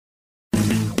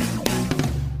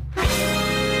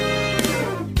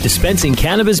Dispensing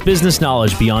cannabis business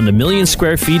knowledge beyond a million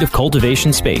square feet of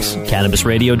cultivation space,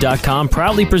 cannabisradio.com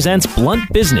proudly presents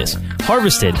Blunt Business,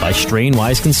 harvested by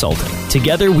Strainwise Consulting.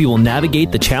 Together, we will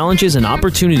navigate the challenges and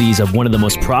opportunities of one of the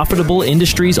most profitable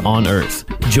industries on earth.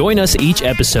 Join us each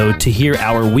episode to hear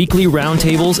our weekly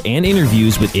roundtables and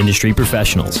interviews with industry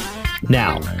professionals.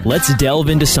 Now, let's delve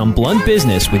into some Blunt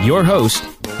Business with your host.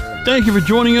 Thank you for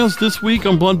joining us this week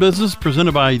on Blunt Business,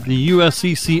 presented by the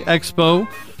USCCExpo.com.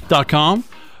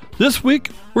 This week,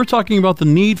 we're talking about the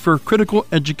need for critical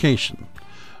education.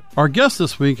 Our guest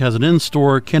this week has an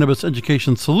in-store cannabis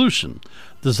education solution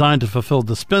designed to fulfill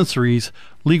dispensaries'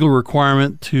 legal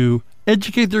requirement to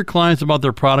educate their clients about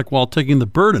their product while taking the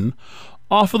burden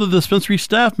off of the dispensary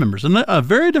staff members. And a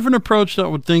very different approach, I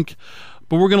would think,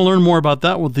 but we're going to learn more about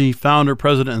that with the founder,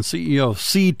 president, and CEO of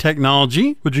Seed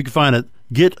Technology, which you can find at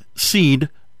getseed.io.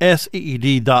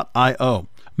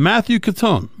 Matthew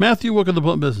Cutone. Matthew, welcome to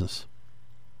Blunt Business.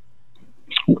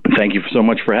 Thank you so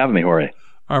much for having me, Jorge.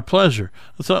 Our pleasure.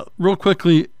 So, real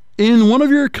quickly, in one of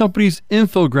your company's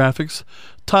infographics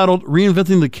titled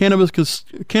Reinventing the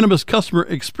Cannabis Customer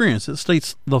Experience, it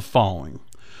states the following,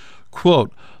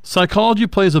 quote, psychology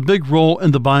plays a big role in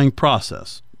the buying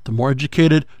process. The more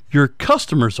educated your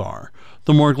customers are,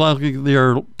 the more likely they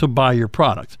are to buy your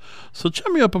product. So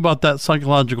chat me up about that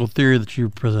psychological theory that you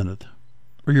presented,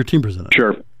 or your team presented.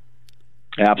 Sure.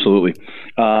 Absolutely.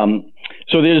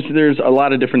 So there's a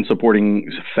lot of different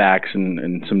supporting facts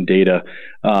and some data,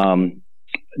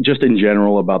 just in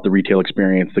general about the retail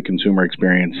experience, the consumer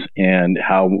experience, and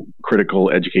how critical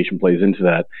education plays into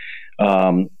that.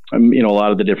 A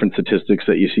lot of the different statistics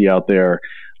that you see out there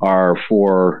are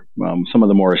for some of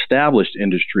the more established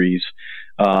industries,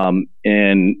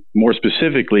 and more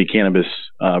specifically, cannabis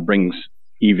brings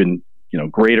even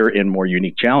greater and more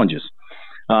unique challenges.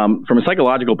 From a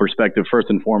psychological perspective, first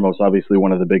and foremost, obviously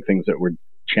one of the big things that we're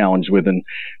challenged with in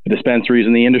the dispensaries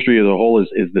and the industry as a whole is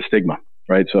the stigma,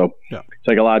 right? So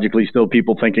psychologically, still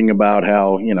people thinking about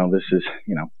how, this is,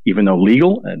 even though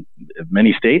legal in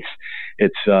many states,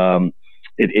 it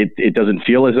doesn't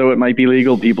feel as though it might be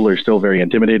legal. People are still very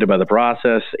intimidated by the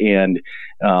process, and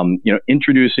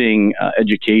introducing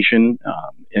education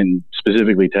and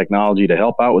specifically technology to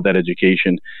help out with that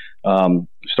education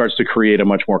starts to create a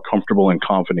much more comfortable and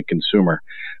confident consumer.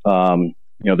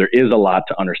 There is a lot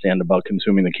to understand about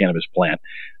consuming the cannabis plant.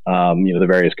 The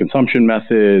various consumption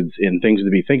methods and things to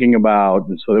be thinking about,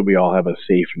 and so that we all have a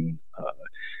safe and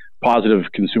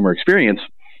positive consumer experience.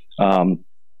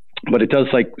 But it does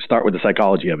start with the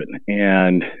psychology of it,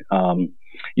 and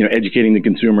educating the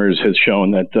consumers has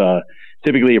shown that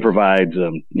typically it provides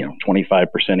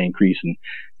 25% increase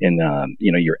in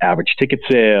your average ticket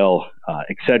sale,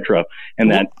 et cetera.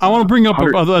 And that I want to bring up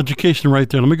about education right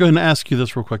there. Let me go ahead and ask you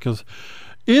this real quick, because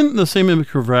in the same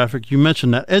infographic you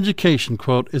mentioned that education,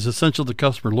 quote, is essential to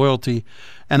customer loyalty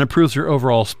and improves their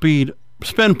overall spend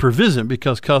per visit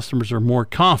because customers are more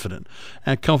confident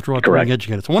and comfortable being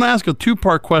educated. So I want to ask a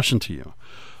two-part question to you.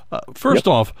 First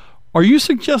off, are you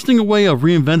suggesting a way of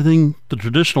reinventing the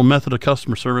traditional method of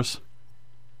customer service?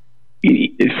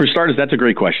 For starters, that's a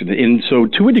great question. And so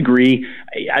to a degree,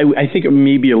 I think it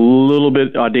may be a little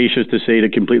bit audacious to say to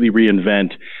completely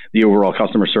reinvent the overall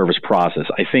customer service process.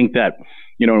 I think that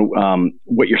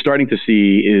what you're starting to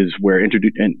see is where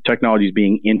technology is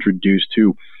being introduced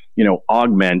to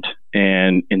augment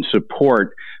and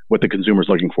support what the consumer is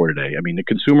looking for today. I mean, the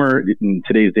consumer in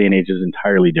today's day and age is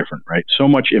entirely different, right? So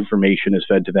much information is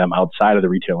fed to them outside of the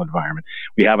retail environment.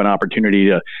 We have an opportunity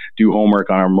to do homework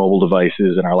on our mobile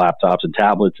devices and our laptops and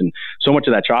tablets, and so much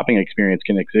of that shopping experience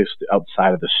can exist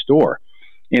outside of the store.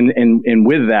 And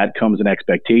with that comes an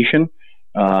expectation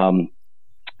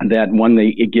that when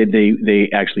they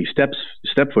actually step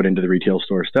foot into the retail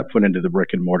store, step foot into the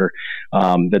brick and mortar,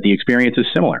 that the experience is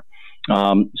similar.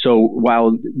 So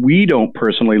while we don't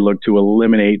personally look to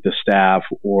eliminate the staff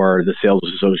or the sales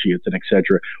associates and et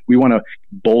cetera, we want to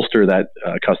bolster that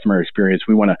customer experience.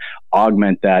 We want to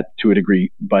augment that to a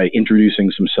degree by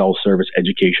introducing some self-service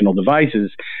educational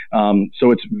devices. So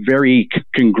it's very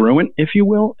congruent, if you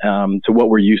will, to what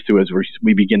we're used to as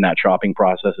we begin that shopping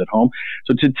process at home.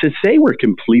 So to say we're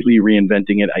completely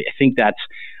reinventing it, I think that's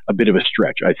a bit of a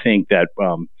stretch. I think that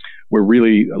we're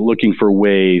really looking for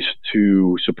ways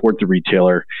to support the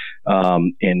retailer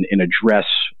and address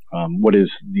what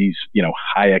is these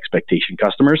high expectation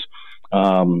customers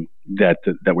that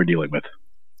we're dealing with.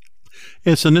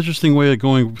 It's an interesting way of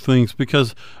going with things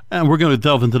because, and we're going to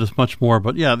delve into this much more,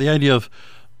 but yeah, the idea of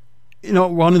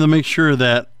wanting to make sure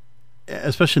that,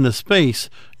 especially in this space,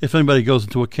 if anybody goes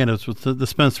into a cannabis with the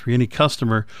dispensary, any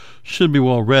customer should be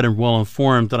well read and well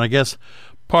informed. And I guess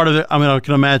part of it, I mean, I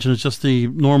can imagine it's just the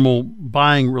normal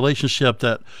buying relationship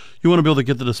that you want to be able to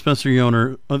get the dispensary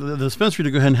owner, the dispensary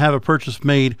to go ahead and have a purchase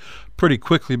made pretty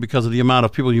quickly because of the amount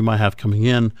of people you might have coming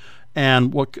in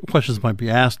and what questions might be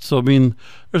asked. So, I mean,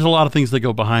 there's a lot of things that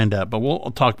go behind that, but we'll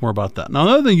talk more about that. Now,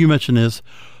 another thing you mentioned is,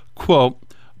 quote,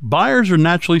 buyers are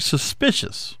naturally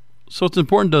suspicious, so it's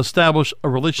important to establish a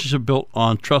relationship built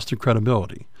on trust and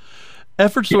credibility.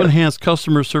 Efforts to enhance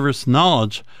customer service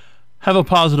knowledge have a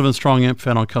positive and strong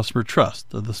impact on customer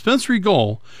trust. The dispensary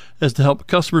goal is to help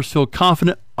customers feel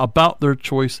confident about their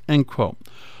choice, end quote.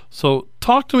 So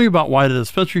talk to me about why the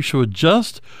dispensary should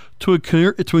adjust to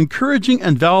encouraging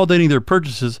and validating their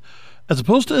purchases as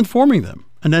opposed to informing them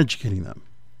and educating them.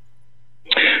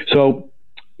 So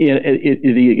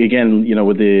again,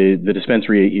 with the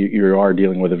dispensary, you are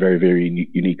dealing with a very, very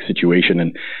unique situation.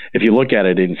 And if you look at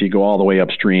it, and if you go all the way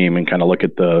upstream and kind of look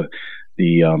at the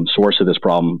source of this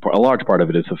problem, a large part of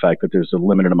it is the fact that there's a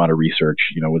limited amount of research,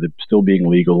 with it still being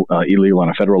illegal on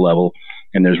a federal level,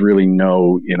 and there's really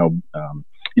no,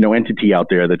 entity out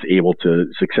there that's able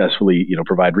to successfully,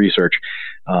 provide research.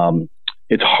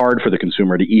 It's hard for the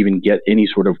consumer to even get any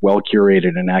sort of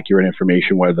well-curated and accurate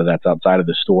information, whether that's outside of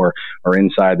the store or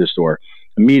inside the store.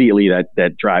 Immediately,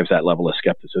 that drives that level of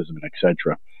skepticism and et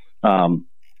cetera.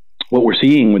 What we're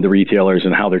seeing with the retailers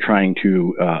and how they're trying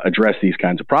to address these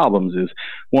kinds of problems is,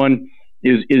 one,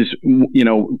 even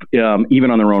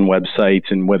on their own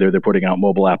websites and whether they're putting out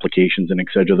mobile applications and et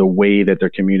cetera, the way that they're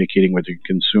communicating with the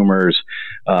consumers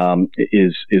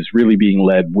is really being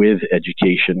led with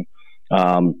education.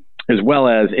 As well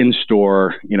as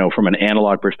in-store, from an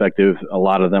analog perspective, a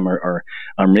lot of them are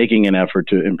making an effort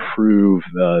to improve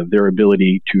their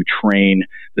ability to train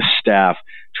the staff,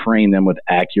 train them with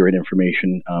accurate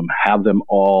information, have them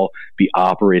all be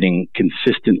operating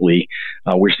consistently.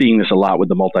 We're seeing this a lot with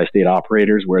the multi-state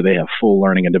operators where they have full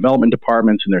learning and development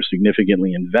departments, and they're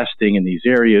significantly investing in these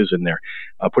areas, and they're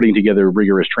putting together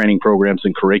rigorous training programs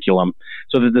and curriculum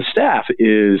so that the staff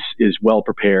is well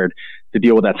prepared to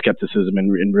deal with that skepticism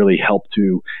and really help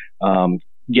to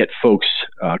get folks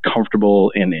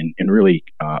comfortable and really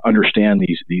understand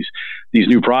these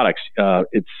new products.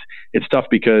 It's tough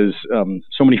because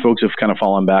so many folks have kind of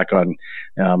fallen back on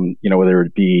whether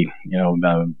it be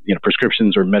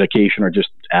prescriptions or medication or just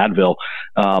Advil.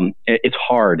 It's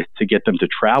hard to get them to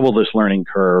travel this learning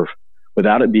curve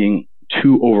without it being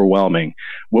too overwhelming.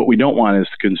 What we don't want is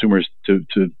consumers to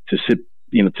sit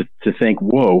to think,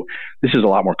 whoa, this is a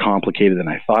lot more complicated than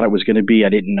I thought it was going to be. I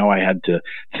didn't know I had to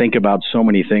think about so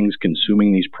many things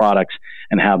consuming these products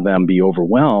and have them be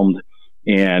overwhelmed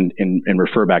and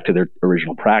refer back to their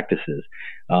original practices.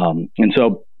 And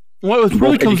so, well, it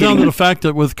really comes down to the fact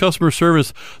that with customer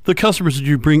service, the customers that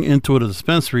you bring into a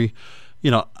dispensary,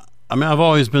 I've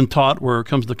always been taught where it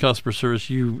comes to customer service,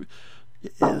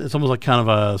 it's almost like kind of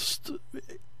a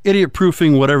idiot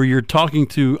proofing whatever you're talking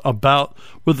to about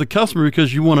with the customer,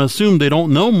 because you want to assume they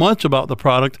don't know much about the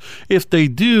product. If they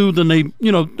do, then they,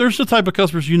 there's the type of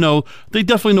customers, they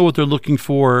definitely know what they're looking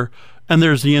for, and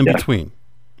there's the in-between.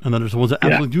 And then there's the ones that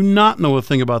absolutely do not know a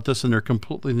thing about this, and they're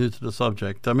completely new to the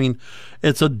subject. I mean,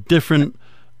 it's a different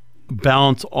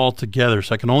balance altogether.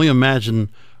 So I can only imagine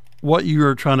what you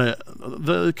are trying to,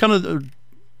 the kind of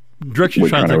direction you're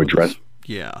trying to address.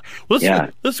 Yeah. Let's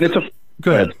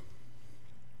go ahead.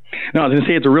 No, I was going to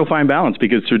say it's a real fine balance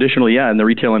because traditionally, in the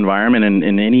retail environment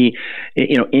and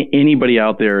anybody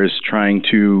out there is trying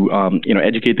to,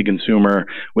 educate the consumer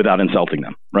without insulting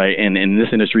them, right? And in this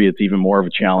industry, it's even more of a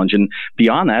challenge. And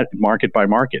beyond that, market by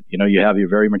market, you have your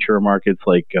very mature markets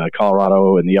like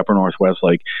Colorado and the upper Northwest,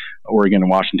 like Oregon and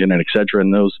Washington and et cetera.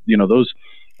 And those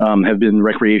have been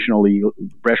recreationally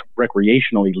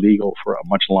legal for a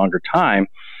much longer time.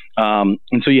 And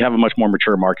so you have a much more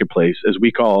mature marketplace, as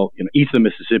we call, east of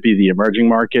Mississippi, the emerging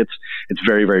markets. It's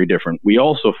very, very different. We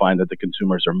also find that the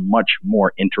consumers are much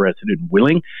more interested and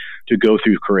willing to go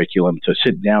through curriculum, to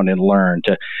sit down and learn,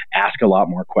 to ask a lot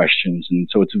more questions. And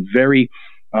so it's very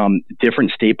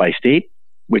different state by state,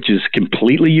 which is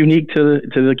completely unique to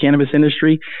the cannabis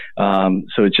industry. So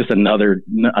it's just another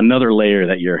layer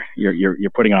that you're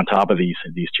putting on top of these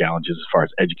challenges as far as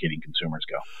educating consumers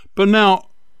go. But now,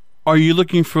 are you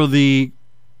looking for the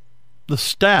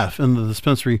staff in the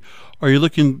dispensary? Are you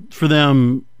looking for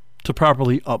them to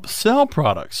properly upsell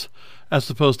products as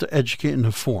opposed to educate and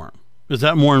inform? Is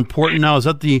that more important now? Is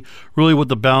that really what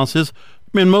the balance is?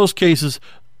 I mean, in most cases,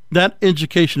 that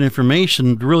education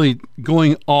information, really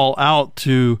going all out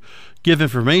to give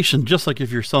information, just like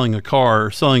if you're selling a car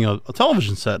or selling a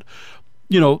television set.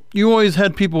 You always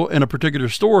had people in a particular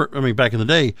store. I mean, back in the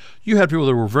day, you had people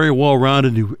that were very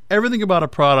well-rounded, knew everything about a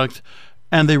product,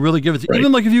 and they really give it to you. Right.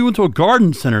 Even like if you went to a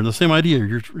garden center, the same idea,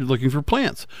 you're looking for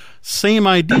plants. Same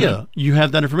idea, you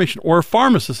have that information. Or a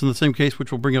pharmacist in the same case,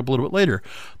 which we'll bring up a little bit later.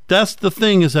 That's the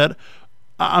thing, is that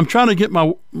I'm trying to get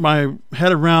my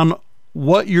head around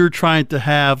what you're trying to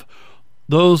have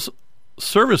those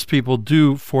service people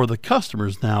do for the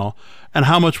customers now, and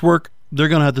how much work they're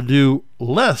going to have to do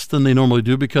less than they normally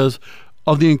do because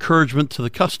of the encouragement to the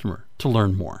customer to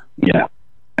learn more. Yeah,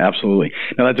 absolutely.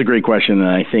 Now, that's a great question. And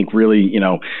I think really,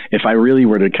 if I really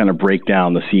were to kind of break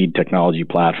down the Seed technology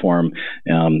platform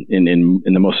in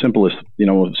the most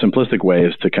simplistic way,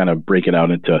 is to kind of break it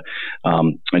out into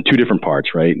in two different parts,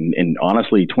 right? And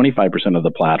honestly, 25% of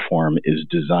the platform is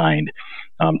designed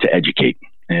to educate.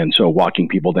 And so walking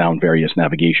people down various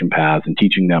navigation paths and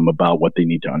teaching them about what they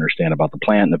need to understand about the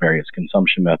plant and the various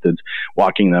consumption methods,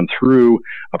 walking them through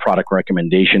a product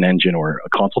recommendation engine or a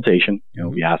consultation.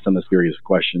 We ask them a series of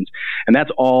questions, and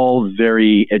that's all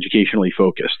very educationally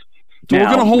focused. So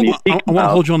now, I want to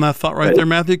hold you on that thought right there,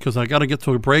 Matthew, because I got to get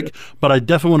to a break, but I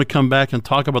definitely want to come back and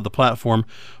talk about the platform.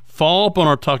 Follow up on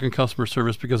our Talking Customer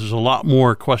Service, because there's a lot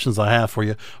more questions I have for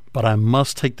you, but I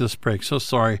must take this break. So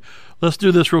sorry. Let's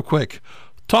do this real quick.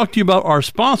 Talk to you about our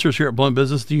sponsors here at Blunt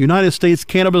Business, the United States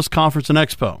Cannabis Conference and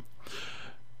Expo,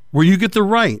 where you get the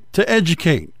right to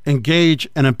educate, engage,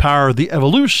 and empower the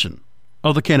evolution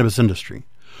of the cannabis industry.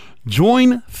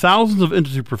 Join thousands of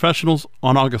industry professionals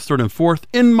on August 3rd and 4th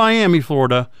in Miami,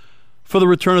 Florida, for the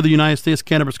return of the United States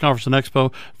Cannabis Conference and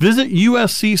Expo. Visit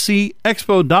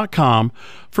usccexpo.com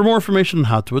for more information on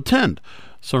how to attend.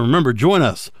 So remember, join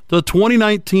us, the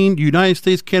 2019 United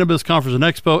States Cannabis Conference and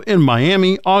Expo in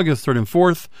Miami, August 3rd and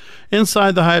 4th,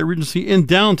 inside the Hyatt Regency in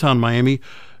downtown Miami.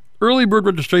 Early bird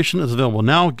registration is available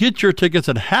now. Get your tickets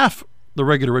at half the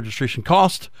regular registration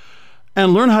cost,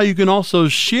 and learn how you can also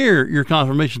share your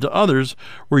confirmation to others,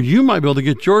 where you might be able to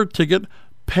get your ticket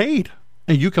paid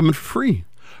and you come in for free.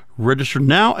 Register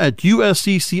now at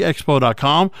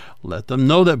usccexpo.com. Let them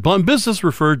know that Blunt Business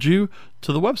referred you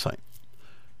to the website.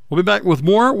 We'll be back with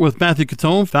more with Matthew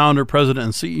Cutone, founder, president,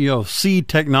 and CEO of Seed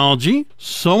Technology.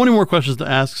 So many more questions to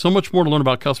ask, so much more to learn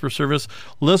about customer service.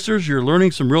 Listeners, you're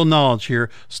learning some real knowledge here.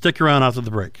 Stick around after the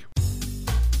break.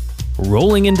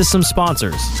 Rolling into some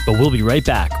sponsors, but we'll be right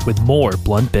back with more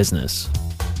Blunt Business.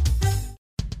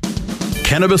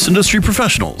 Cannabis industry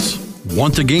professionals,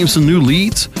 want to gain some new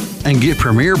leads and get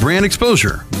premier brand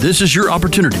exposure? This is your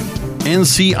opportunity.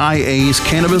 NCIA's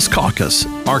Cannabis Caucus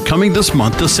are coming this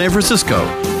month to San Francisco,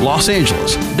 Los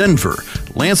Angeles, Denver,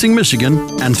 Lansing,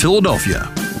 Michigan, and Philadelphia.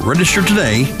 Register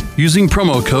today using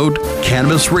promo code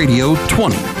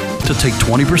CannabisRadio20 to take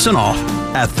 20% off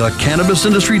at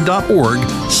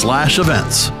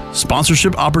thecannabisindustry.org/events.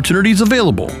 Sponsorship opportunities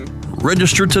available.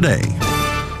 Register today.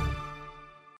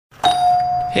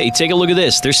 Hey, take a look at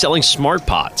this. They're selling smart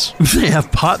pots. They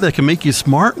have pot that can make you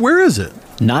smart? Where is it?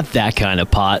 Not that kind of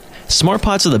pot. Smart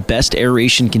pots are the best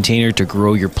aeration container to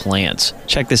grow your plants.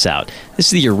 Check this out.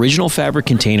 This is the original fabric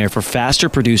container for faster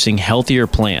producing, healthier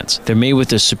plants. They're made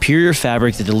with a superior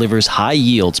fabric that delivers high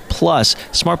yields. Plus,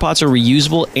 smart pots are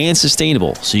reusable and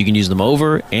sustainable, so you can use them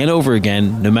over and over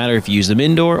again, no matter if you use them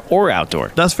indoor or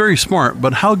outdoor. That's very smart,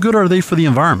 but how good are they for the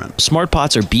environment? Smart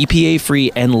pots are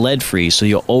BPA-free and lead-free, so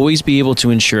you'll always be able to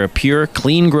ensure a pure,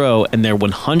 clean grow, and they're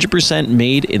 100%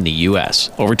 made in the U.S.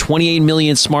 Over 28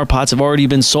 million smart pots have already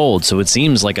been sold, so it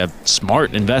seems like a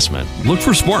smart investment. Look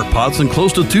for smart pots in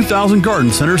close to 2,000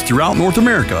 garden centers throughout North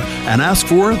America and ask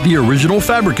for the original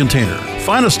fabric container.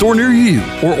 Find a store near you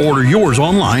or order yours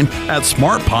online at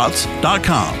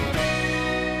smartpots.com.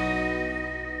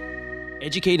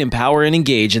 Educate, empower, and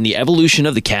engage in the evolution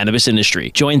of the cannabis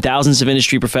industry. Join thousands of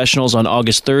industry professionals on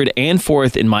August 3rd and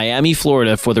 4th in Miami,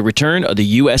 Florida for the return of the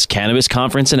U.S. Cannabis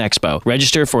Conference and Expo.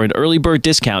 Register for an early bird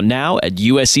discount now at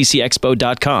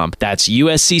usccexpo.com. That's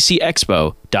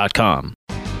usccexpo.com.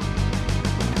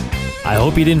 I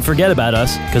hope you didn't forget about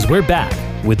us, because we're back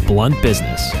with Blunt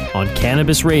Business on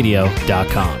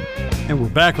cannabis-radio.com. And we're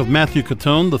back with Matthew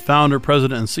Cutone, the founder,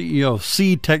 president, and CEO of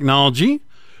Seed Technology,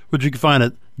 which you can find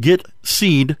at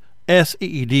getseed.io.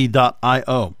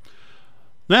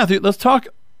 Matthew, let's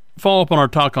follow up on our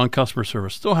talk on customer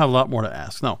service. Still have a lot more to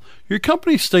ask. Now, your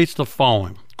company states the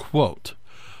following, quote,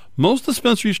 most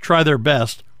dispensaries try their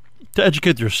best to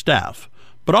educate their staff,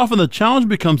 but often the challenge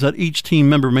becomes that each team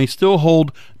member may still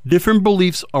hold different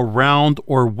beliefs around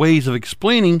or ways of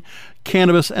explaining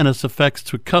cannabis and its effects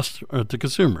to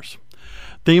consumers.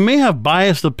 They may have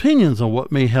biased opinions on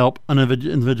what may help an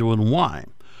individual and why.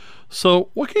 So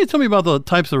what can you tell me about the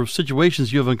types of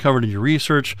situations you have uncovered in your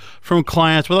research from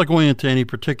clients, without going into any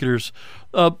particulars?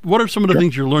 What are some of the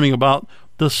things you're learning about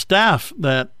the staff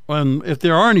that, if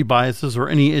there are any biases or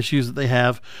any issues that they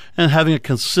have, and having a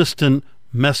consistent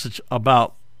message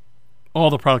about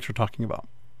all the products we're talking about?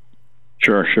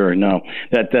 Sure. No,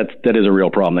 that is a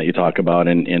real problem that you talk about.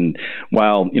 And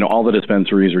while, all the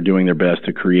dispensaries are doing their best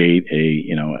to create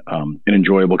an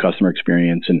enjoyable customer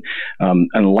experience, and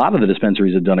a lot of the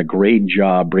dispensaries have done a great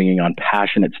job bringing on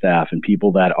passionate staff and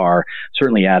people that are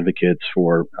certainly advocates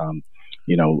for,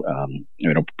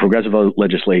 progressive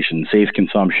legislation, safe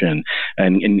consumption,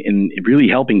 and really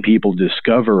helping people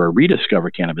discover or rediscover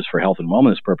cannabis for health and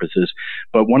wellness purposes.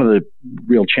 But one of the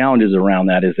real challenges around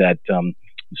that is that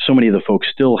so many of the folks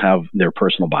still have their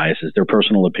personal biases, their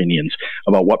personal opinions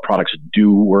about what products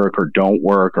do work or don't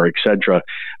work, or et cetera.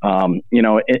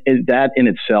 That in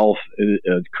itself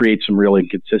creates some real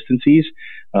inconsistencies,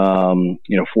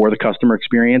 for the customer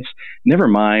experience. Never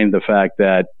mind the fact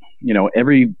that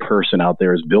every person out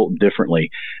there is built differently.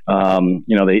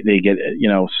 They get,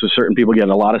 so certain people get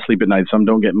a lot of sleep at night. Some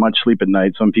don't get much sleep at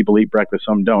night. Some people eat breakfast,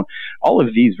 some don't. All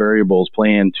of these variables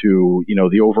play into,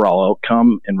 the overall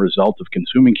outcome and result of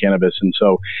consuming cannabis. And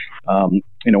so,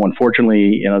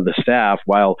 unfortunately, the staff,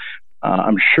 while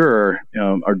I'm sure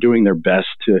are doing their best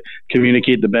to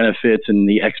communicate the benefits and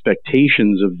the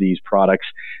expectations of these products,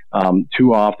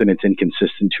 too often it's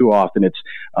inconsistent. Too often it's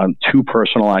too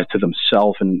personalized to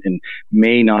themselves and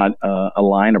may not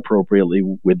align appropriately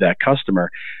with that customer.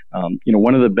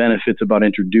 One of the benefits about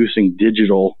introducing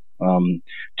digital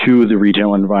to the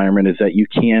retail environment is that you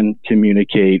can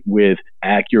communicate with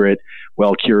accurate,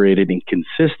 well-curated, and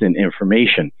consistent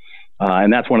information.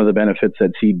 And that's one of the benefits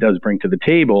that Seed does bring to the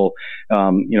table.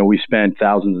 We spent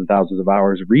thousands and thousands of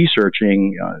hours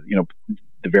researching,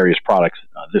 the various products,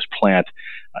 this plant,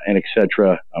 and et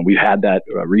cetera. We've had that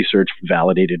research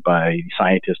validated by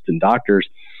scientists and doctors.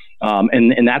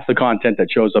 And that's the content that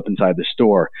shows up inside the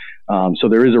store. So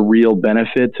there is a real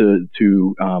benefit to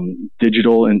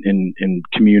digital and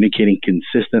communicating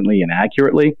consistently and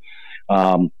accurately.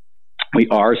 We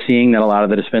are seeing that a lot of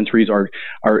the dispensaries are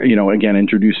again,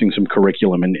 introducing some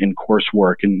curriculum and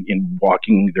coursework and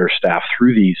walking their staff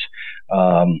through these,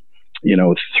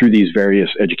 through these various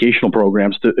educational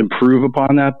programs to improve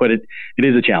upon that. But it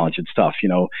is a challenge. It's tough. I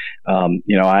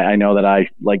know that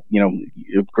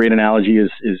a great analogy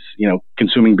is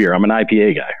consuming beer. I'm an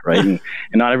IPA guy, right? and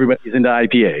not everybody's into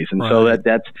IPAs. And so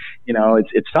that's,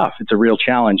 it's tough. It's a real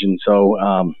challenge. And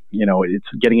so, it's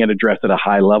getting it addressed at a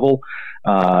high level,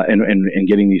 and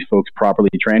getting these folks properly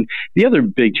trained. The other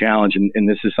big challenge, and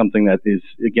this is something that is,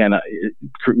 again,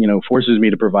 forces me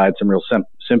to provide some real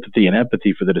sympathy and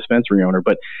empathy for the dispensary owner.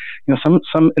 But, in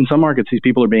some markets, these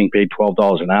people are being paid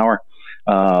 $12 an hour.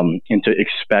 And to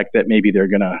expect that maybe they're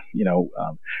going to,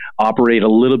 operate a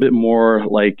little bit more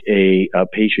like a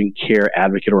patient care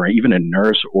advocate or even a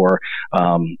nurse or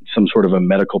some sort of a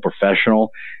medical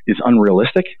professional is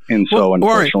unrealistic. And so,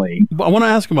 unfortunately, I want to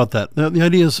ask about that. The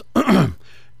idea is,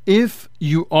 if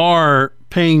you are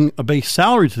paying a base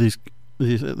salary to these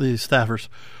staffers,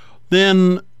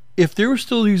 then if they were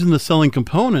still using the selling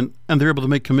component and they're able to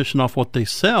make commission off what they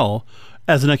sell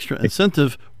as an extra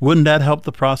incentive, wouldn't that help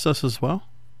the process as well?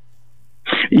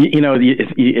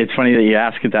 It's funny that you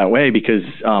ask it that way because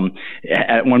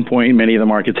at one point, many of the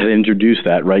markets had introduced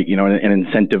that, right? An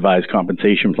incentivized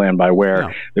compensation plan by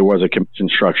where there was a commission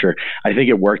structure. I think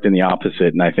it worked in the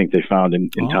opposite, and I think they found in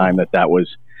time that was,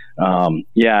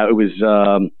 it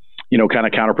was, kind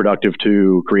of counterproductive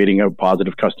to creating a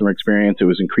positive customer experience. It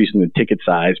was increasing the ticket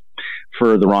size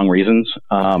for the wrong reasons.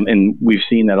 And we've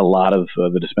seen that a lot of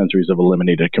the dispensaries have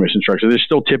eliminated a commission structure. There's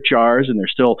still tip jars and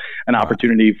there's still an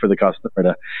opportunity for the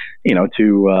customer to,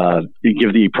 to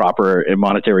give the proper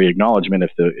monetary acknowledgement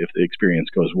if the experience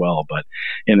goes well. But,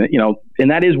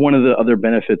 and that is one of the other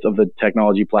benefits of the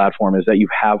technology platform is that you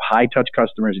have high touch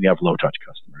customers and you have low touch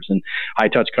customers, and high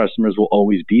touch customers will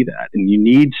always be that. And you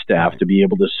need staff to be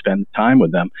able to spend time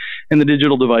with them. And the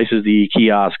digital devices, the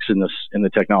kiosks in the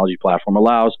technology platform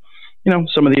allows,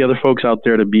 some of the other folks out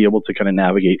there to be able to kind of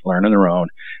navigate, learn on their own,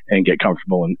 and get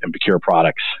comfortable and procure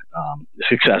products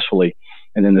successfully.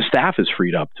 And then the staff is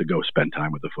freed up to go spend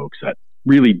time with the folks that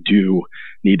really do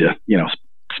need to,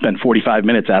 spend 45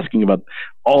 minutes asking about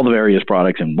all the various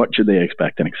products and what should they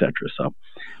expect and et cetera. So,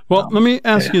 well, let me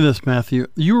ask you this, Matthew.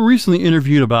 You were recently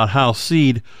interviewed about how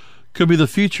Seed could be the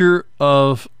future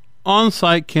of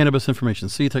on-site cannabis information,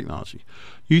 Seed technology.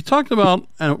 You talked about,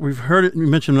 and we've heard it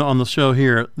mentioned on the show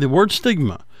here, the word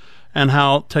stigma and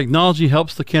how technology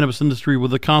helps the cannabis industry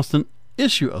with the constant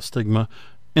issue of stigma.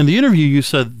 In the interview, you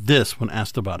said this when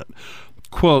asked about it.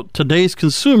 quote, today's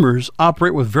consumers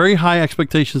operate with very high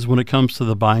expectations when it comes to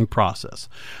the buying process.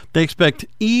 They expect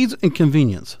ease and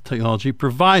convenience. Technology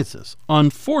provides this.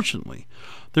 Unfortunately,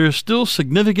 there is still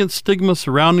significant stigma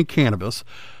surrounding cannabis.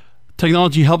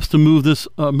 Technology helps to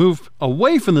move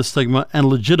away from the stigma and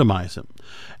legitimize it.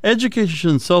 Education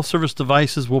and self-service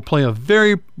devices will play a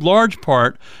very large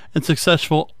part in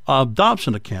successful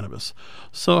adoption of cannabis.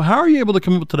 So how are you able to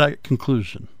come up to that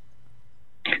conclusion?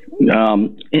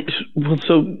 It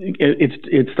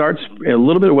starts a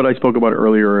little bit of what I spoke about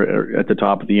earlier at the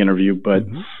top of the interview, but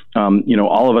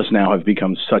all of us now have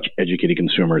become such educated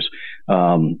consumers.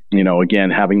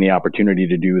 Again, having the opportunity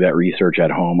to do that research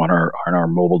at home on our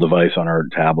mobile device, on our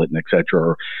tablet, and et cetera,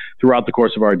 or throughout the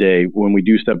course of our day. When we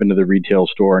do step into the retail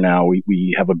store now,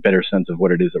 we have a better sense of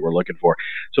what it is that we're looking for.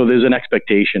 So there's an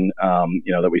expectation,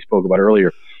 that we spoke about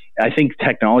earlier. I think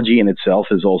technology in itself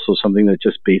is also something that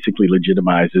just basically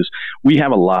legitimizes. We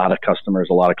have a lot of customers,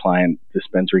 a lot of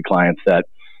dispensary clients that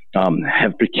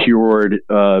have procured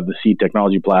the Seed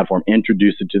technology platform,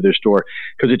 introduced it to their store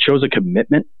because it shows a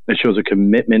commitment. It shows a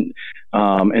commitment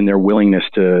and their willingness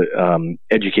to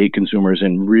educate consumers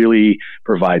and really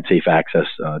provide safe access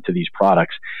to these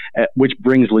products, which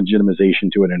brings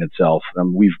legitimization to it in itself.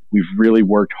 We've really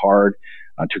worked hard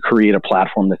to create a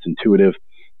platform that's intuitive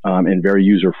and very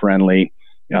user-friendly.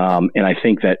 And I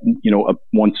think that,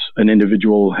 once an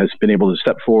individual has been able to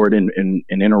step forward and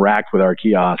interact with our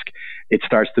kiosk, it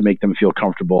starts to make them feel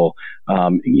comfortable.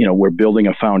 We're building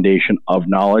a foundation of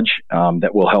knowledge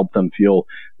that will help them feel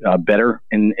better.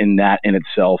 And that in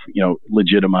itself,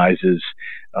 legitimizes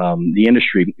the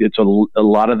industry. It's a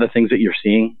lot of the things that you're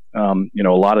seeing, a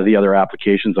lot of the other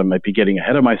applications. I might be getting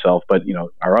ahead of myself, but,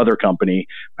 my other company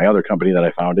that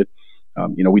I founded,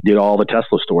 we did all the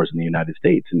Tesla stores in the United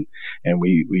States, and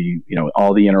we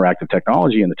all the interactive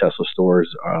technology in the Tesla stores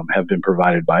have been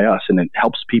provided by us, and it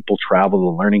helps people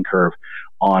travel the learning curve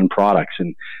on products.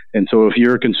 And so if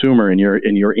you're a consumer and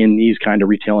you're in these kind of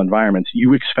retail environments,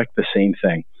 you expect the same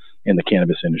thing in the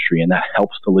cannabis industry, and that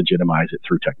helps to legitimize it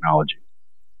through technology.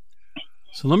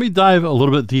 So let me dive a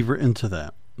little bit deeper into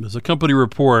that. There's a company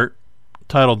report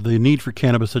titled "The Need for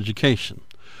Cannabis Education."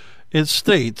 It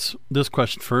states this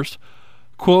question first.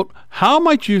 Quote, how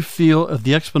might you feel if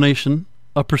the explanation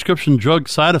of prescription drug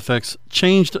side effects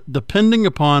changed depending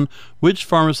upon which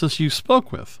pharmacist you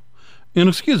spoke with?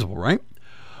 Inexcusable, right?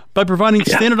 By providing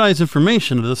standardized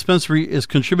information, the dispensary is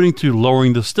contributing to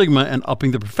lowering the stigma and upping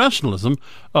the professionalism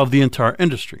of the entire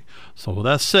industry. So with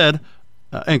that said,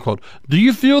 end quote, do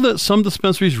you feel that some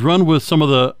dispensaries run with some of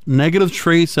the negative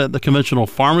traits that the conventional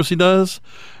pharmacy does?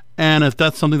 And if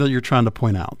that's something that you're trying to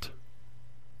point out?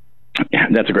 Yeah,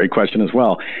 that's a great question as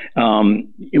well.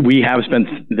 We have spent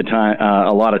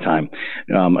a lot of time,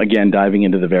 again, diving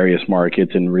into the various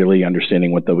markets and really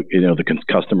understanding what the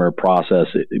customer process,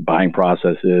 buying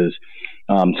process is.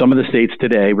 Some of the states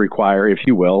today require, if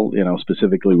you will,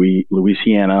 specifically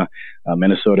Louisiana,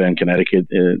 Minnesota, and Connecticut.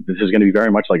 This is going to be very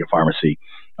much like a pharmacy.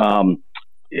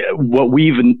 What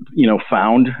we've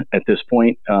found at this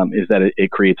point is that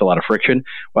it creates a lot of friction.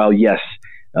 While yes,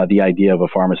 the idea of a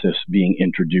pharmacist being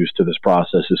introduced to this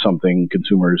process is something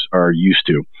consumers are used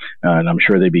to, and I'm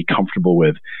sure they'd be comfortable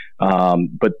with.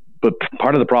 But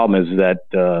part of the problem is that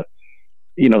the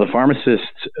pharmacists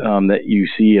that you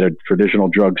see at a traditional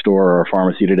drugstore or a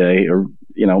pharmacy today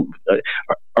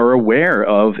are aware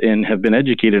of and have been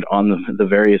educated on the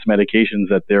various medications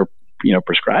that they're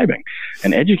prescribing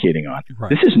and educating on.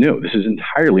 Right. This is new. This is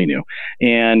entirely new.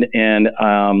 And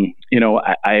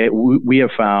we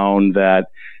have found that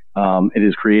it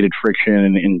has created friction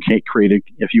and created,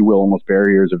 if you will, almost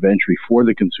barriers of entry for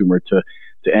the consumer to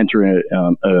enter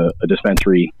a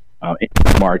dispensary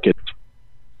market.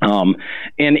 And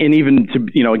even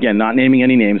to, again, not naming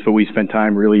any names, but we spent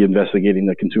time really investigating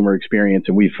the consumer experience,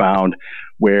 and we found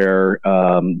where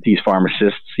these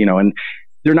pharmacists, and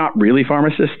they're not really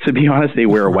pharmacists, to be honest. They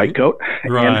wear a white coat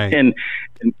and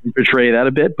portray that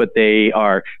a bit, but they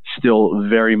are still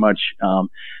very much,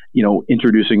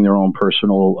 introducing their own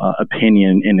personal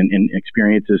opinion and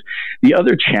experiences. The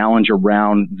other challenge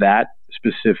around that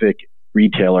specific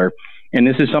retailer, and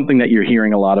this is something that you're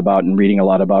hearing a lot about and reading a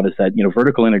lot about, is that,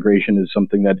 vertical integration is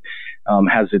something that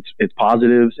has its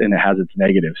positives and it has its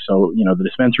negatives. So, the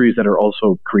dispensaries that are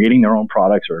also creating their own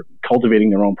products or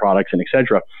cultivating their own products and et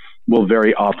cetera will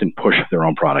very often push their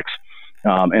own products.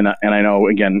 And I know,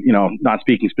 again, not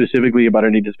speaking specifically about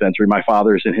any dispensary, my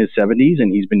father's in his 70s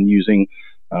and he's been using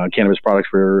cannabis products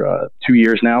for 2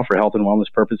 years now for health and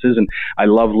wellness purposes. And I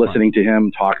love listening to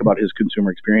him talk about his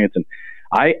consumer experience. And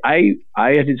I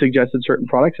had suggested certain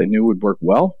products I knew would work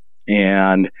well.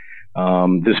 And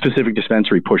The specific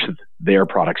dispensary pushed their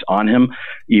products on him,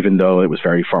 even though it was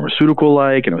very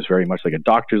pharmaceutical-like and it was very much like a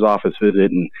doctor's office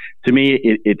visit. And to me,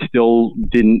 it still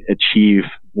didn't achieve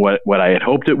what I had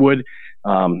hoped it would.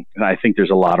 And I think there's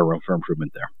a lot of room for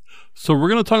improvement there. So we're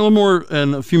going to talk a little more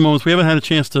in a few moments. We haven't had a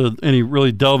chance to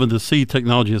really delve into seed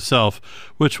technology itself,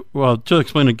 which, well, to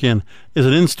explain again, is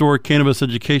an in-store cannabis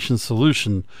education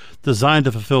solution designed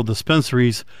to fulfill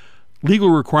dispensaries' legal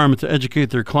requirement to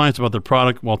educate their clients about their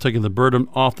product while taking the burden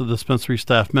off the dispensary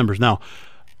staff members. Now,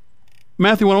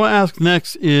 Matthew, what I want to ask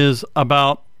next is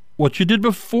about what you did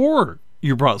before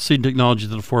you brought seed technology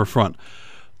to the forefront.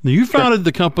 Now, you founded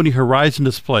the company Horizon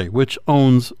Display, which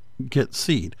owns Get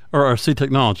Seed, or Seed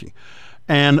Technology.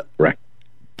 And Correct.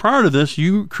 Prior to this,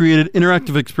 you created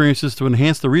interactive experiences to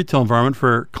enhance the retail environment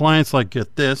for clients like,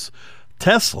 get this,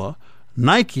 Tesla,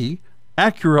 Nike,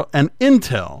 Acura, and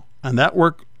Intel. And that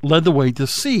work led the way to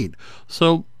Seed.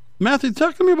 So, Matthew,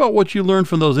 talk to me about what you learned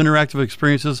from those interactive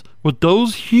experiences with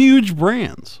those huge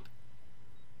brands.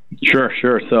 Sure.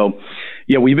 So,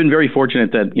 yeah, we've been very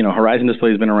fortunate that, Horizon Display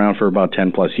has been around for about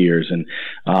 10 plus years and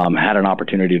had an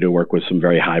opportunity to work with some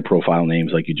very high profile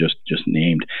names like you just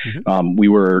named. Mm-hmm. We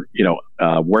were,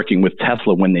 working with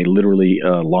Tesla when they literally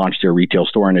launched their retail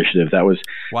store initiative. That was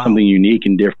something unique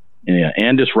and different.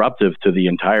 And disruptive to the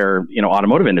entire,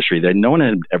 automotive industry. That no one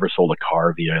had ever sold a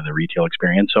car via the retail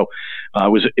experience. So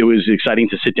it was exciting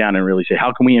to sit down and really say,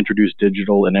 how can we introduce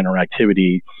digital and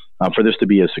interactivity for this to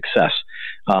be a success?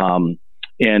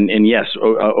 And yes,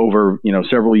 over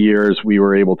several years, we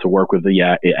were able to work with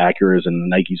the Acuras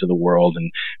and the Nikes of the world, and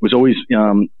it was always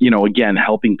again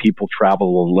helping people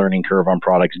travel a learning curve on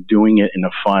products, doing it in a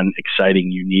fun,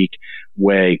 exciting, unique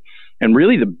way. And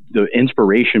really, the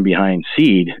inspiration behind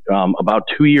Seed, about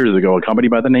 2 years ago, a company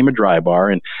by the name of Dry Bar,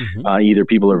 and either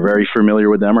people are very familiar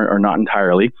with them or not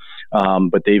entirely,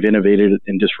 but they've innovated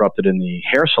and disrupted in the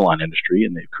hair salon industry,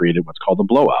 and they've created what's called the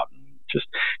blowout. Just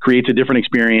creates a different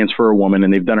experience for a woman,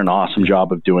 and they've done an awesome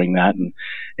job of doing that.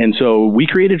 And so we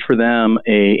created for them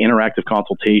a interactive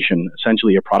consultation,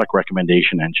 essentially a product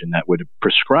recommendation engine that would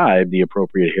prescribe the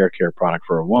appropriate hair care product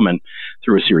for a woman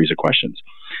through a series of questions.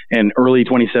 And early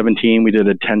 2017, we did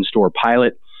a 10-store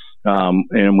pilot,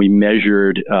 and we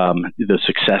measured the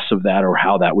success of that or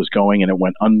how that was going, and it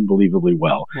went unbelievably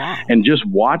well. Wow. And just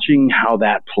watching how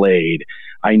that played,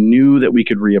 I knew that we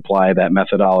could reapply that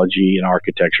methodology and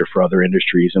architecture for other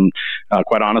industries. And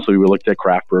quite honestly, we looked at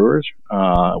craft brewers,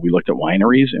 we looked at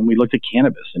wineries, and we looked at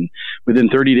cannabis. And within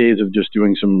 30 days of just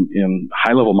doing some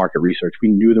high-level market research, we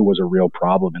knew there was a real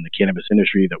problem in the cannabis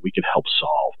industry that we could help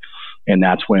solve. And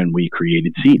that's when we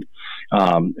created Seed.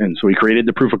 And so we created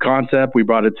the proof of concept. We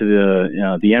brought it to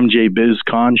the MJ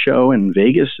BizCon show in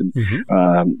Vegas in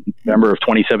November of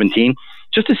 2017,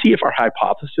 just to see if our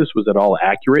hypothesis was at all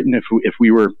accurate and if we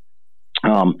were,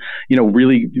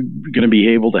 really going to be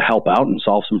able to help out and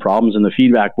solve some problems. And the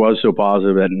feedback was so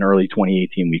positive that in early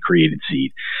 2018 we created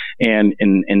Seed,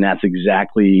 and that's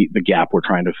exactly the gap we're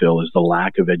trying to fill, is the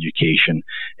lack of education,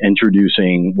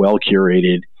 introducing well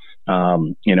curated,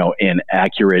 and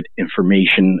accurate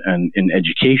information and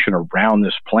education around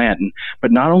this plant,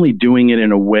 but not only doing it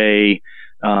in a way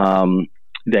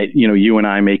that you and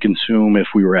I may consume if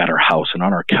we were at our house and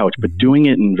on our couch, but doing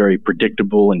it in very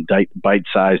predictable and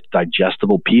bite-sized,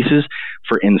 digestible pieces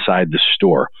for inside the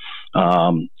store.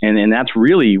 And that's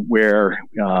really where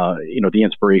the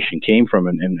inspiration came from,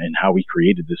 and how we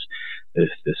created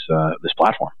this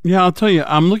platform. Yeah, I'll tell you,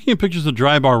 I'm looking at pictures of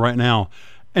Dry Bar right now.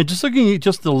 And just looking at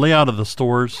just the layout of the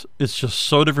stores, it's just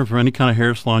so different from any kind of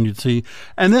hair salon you'd see.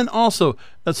 And then also,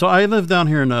 so I live down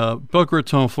here in Boca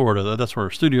Raton, Florida. That's where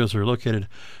our studios are located.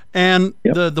 And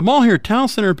the mall here, Town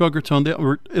Center in Boca Raton,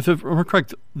 if I'm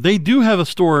correct, they do have a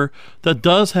store that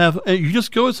does have, you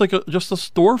just go, it's like just a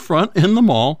storefront in the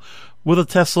mall with a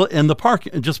Tesla in the park,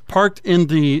 just parked in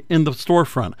the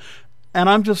storefront. And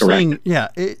I'm just saying,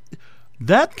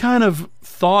 that kind of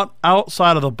thought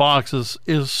outside of the box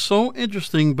is so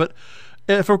interesting. But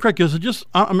if I'm correct, is it just,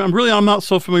 I'm not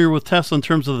so familiar with Tesla in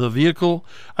terms of the vehicle.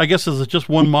 I guess is it just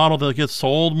one model that gets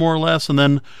sold more or less? And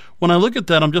then when I look at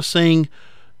that, I'm just saying,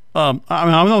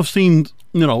 I've seen,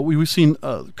 we've seen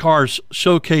cars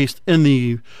showcased in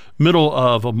the middle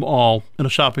of a mall in a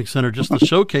shopping center just to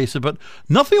showcase it, but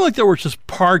nothing like that where it's just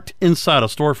parked inside a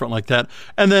storefront like that.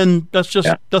 And then that's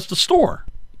the store.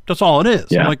 That's all it is.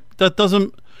 Yeah. Like, that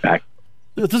doesn't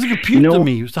compute to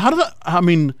me. So how does that,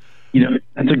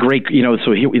 That's a great,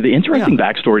 so the interesting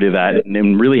backstory to that,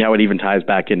 and really how it even ties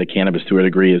back into cannabis to a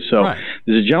degree, is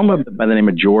there's a gentleman by the name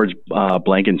of George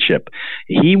Blankenship.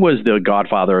 He was the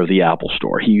godfather of the Apple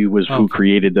Store. He was who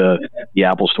created the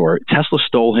Apple Store. Tesla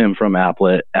stole him from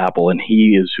Apple, and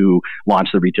he is who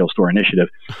launched the retail store initiative.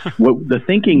 What the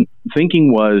thinking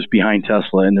was behind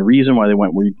Tesla, and the reason why they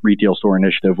went with retail store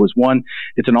initiative was, one,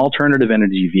 it's an alternative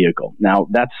energy vehicle. Now,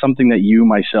 that's something that you,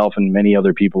 myself, and many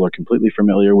other people are completely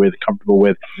familiar with, comfortable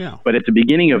with. Yeah. But at the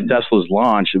beginning of Tesla's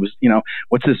launch, it was,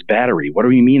 what's this battery? What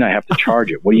do you mean I have to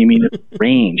charge it? What do you mean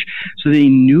range? So they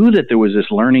knew that there was this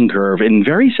learning curve, and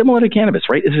very similar to cannabis,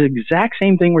 right? It's the exact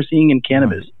same thing we're seeing in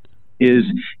cannabis. Is,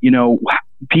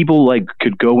 people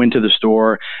could go into the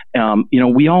store.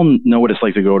 We all know what it's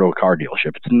like to go to a car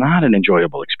dealership. It's not an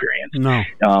enjoyable experience. No.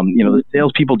 The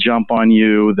salespeople jump on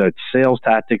you. The sales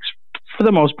tactics, for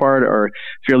the most part, are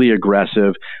fairly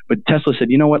aggressive. But Tesla said,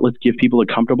 you know what, let's give people a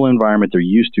comfortable environment they're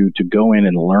used to go in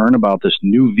and learn about this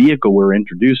new vehicle we're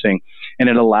introducing. And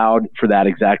it allowed for that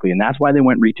exactly. And that's why they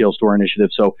went retail store initiative.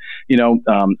 So,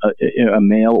 a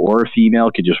male or a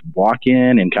female could just walk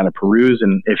in and kind of peruse.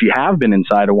 And if you have been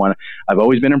inside of one, I've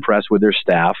always been impressed with their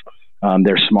staff.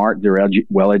 They're smart, they're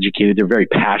well educated, they're very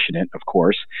passionate, of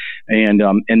course, and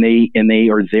they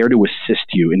are there to assist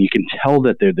you, and you can tell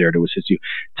that they're there to assist you.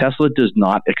 Tesla does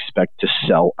not expect to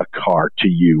sell a car to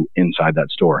you inside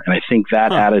that store, and I think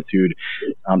that attitude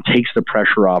takes the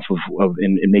pressure off of,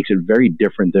 and it makes it very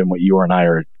different than what you and I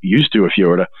are used to if you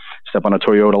were to step on a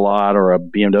Toyota lot or a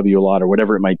BMW lot or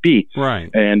whatever it might be, right?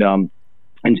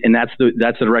 And that's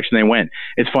the direction they went.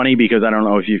 It's funny because I don't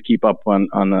know if you keep up on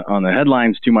the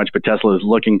headlines too much, but Tesla is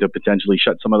looking to potentially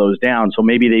shut some of those down. So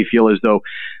maybe they feel as though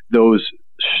those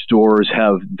stores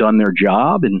have done their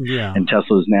job, and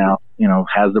Tesla's now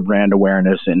has the brand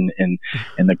awareness and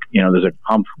the there's a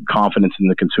confidence in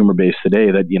the consumer base today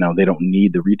that they don't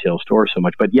need the retail store so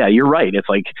much. But yeah, you're right. It's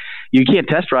like you can't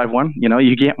test drive one. You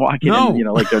can't walk in.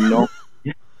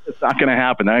 It's not going to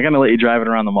happen. They're not going to let you drive it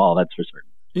around the mall. That's for certain.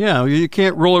 Yeah, you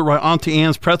can't roll it right onto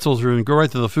Ann's Pretzels and go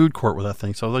right to the food court with that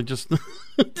thing. So they just,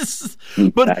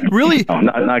 but really, no,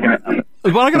 not going to happen.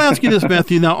 But I'm going to ask you this,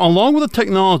 Matthew. Now, along with the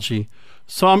technology,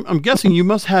 so I'm guessing you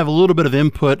must have a little bit of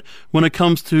input when it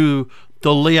comes to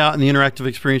the layout and the interactive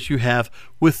experience you have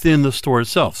within the store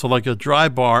itself. So like a Dry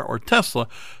Bar or Tesla,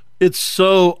 it's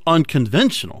so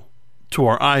unconventional to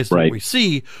our eyes that we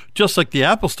see, just like the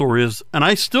Apple Store is. And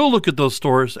I still look at those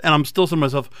stores and I'm still saying to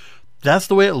myself, that's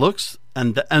the way it looks.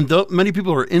 And many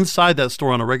people are inside that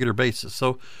store on a regular basis.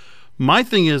 So my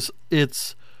thing is,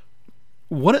 is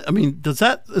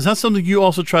that something you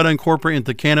also try to incorporate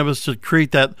into cannabis to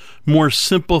create that more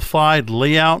simplified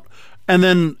layout? And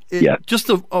then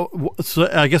so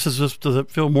I guess it's just, does it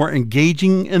feel more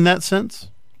engaging in that sense?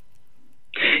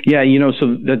 Yeah, so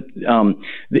that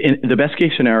the best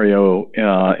case scenario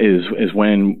is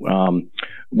when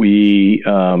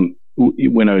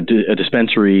when a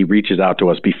dispensary reaches out to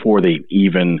us before they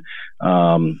even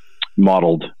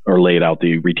modeled or laid out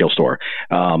the retail store.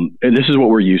 And this is what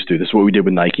we're used to. This is what we did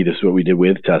with Nike. This is what we did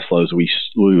with Tesla. Is we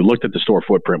looked at the store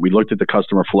footprint. We looked at the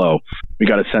customer flow. We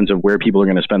got a sense of where people are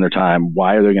going to spend their time,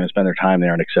 why are they going to spend their time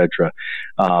there, and et cetera.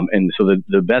 And so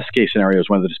the best case scenario is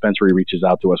when the dispensary reaches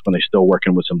out to us when they're still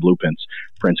working with some blueprints.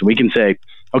 And we can say,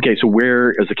 okay, so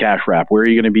where is the cash wrap? Where are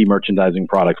you going to be merchandising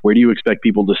products? Where do you expect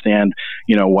people to stand,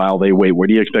 while they wait? Where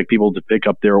do you expect people to pick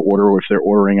up their order if they're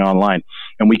ordering online?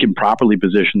 And we can properly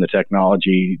position the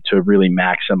technology to really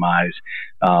maximize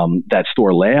that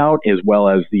store layout as well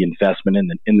as the investment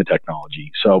in the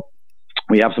technology. So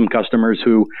we have some customers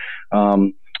who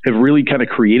have really kind of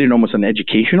created almost an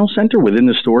educational center within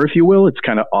the store, if you will. It's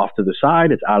kind of off to the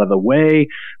side. It's out of the way.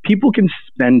 People can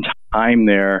spend time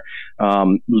there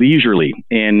leisurely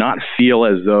and not feel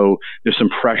as though there's some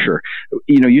pressure.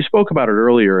 You spoke about it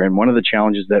earlier, and one of the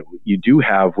challenges that you do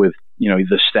have with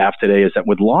the staff today is that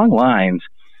with long lines,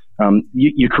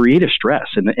 you create a stress,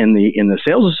 and the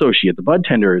sales associate, the bud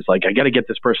tender, is like, I got to get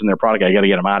this person their product, I got to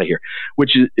get them out of here,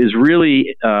 which is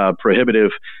really prohibitive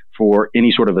for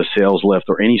any sort of a sales lift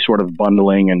or any sort of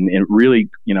bundling, and it really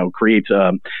creates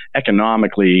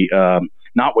economically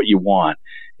not what you want.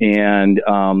 And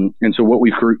so what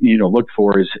we've looked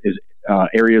for is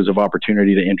areas of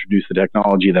opportunity to introduce the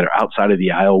technology that are outside of the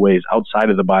aisleways, outside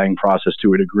of the buying process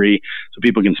to a degree, so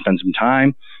people can spend some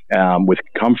time with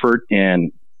comfort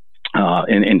and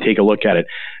take a look at it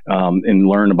and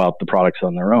learn about the products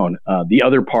on their own. The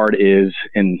other part is,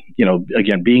 and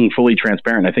again, being fully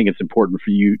transparent, I think it's important for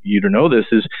you to know this,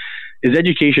 is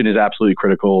education is absolutely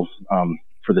critical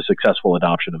for the successful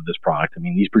adoption of this product. I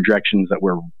mean, these projections that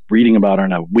we're reading about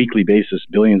on a weekly basis,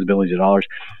 billions and billions of dollars,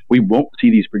 we won't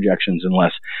see these projections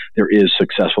unless there is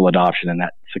successful adoption, and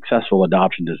that successful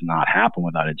adoption does not happen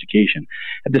without education.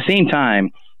 At the same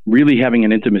time, really having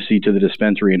an intimacy to the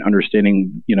dispensary and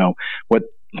understanding,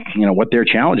 what their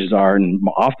challenges are, and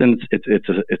often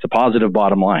it's a positive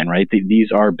bottom line, right?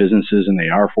 These are businesses and they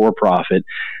are for profit.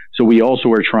 So we also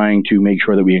are trying to make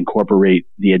sure that we incorporate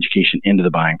the education into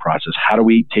the buying process. How do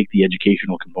we take the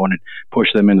educational component, push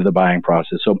them into the buying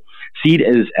process? So Seed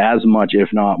is as much, if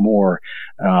not more,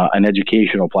 an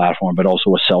educational platform, but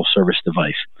also a self-service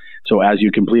device. So as you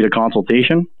complete a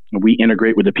consultation, we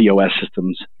integrate with the POS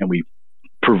systems, and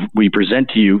we present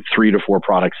to you 3 to 4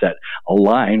 products that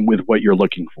align with what you're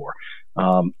looking for.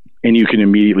 And you can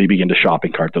immediately begin to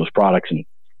shopping cart those products. And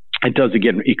it does,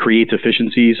 again, it creates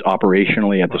efficiencies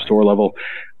operationally at the store level,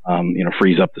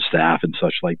 frees up the staff and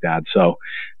such like that. So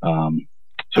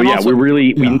yeah, also,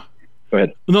 go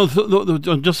ahead. No,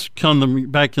 just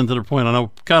coming back into the point, I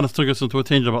know kind of took us into a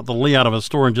tangent about the layout of a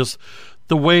store and just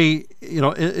the way,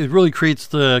 it really creates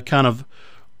the kind of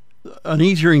an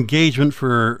easier engagement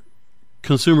for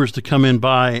consumers to come in,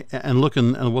 buy, and look at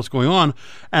what's going on,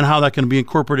 and how that can be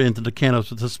incorporated into the cannabis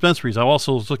dispensaries. I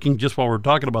also was looking, just while we're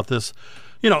talking about this,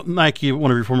 Nike,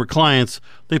 one of your former clients,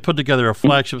 they put together a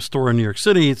flagship store in New York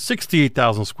City,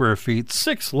 68,000 square feet,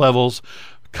 6 levels,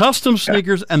 custom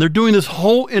sneakers, and they're doing this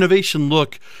whole innovation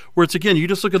look where it's, again, you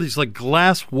just look at these like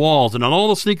glass walls, and all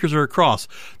the sneakers are across.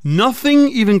 Nothing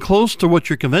even close to what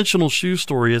your conventional shoe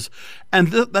store is. And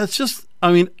that's just,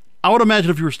 I would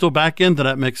imagine if you were still back into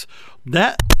that mix,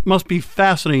 that must be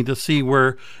fascinating to see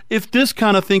where if this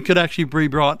kind of thing could actually be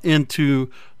brought into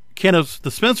cannabis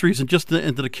dispensaries and just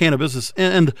into the cannabis business,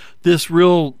 and this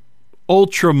real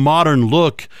ultra modern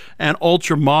look and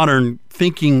ultra modern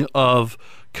thinking of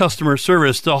customer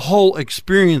service, the whole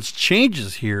experience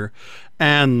changes here.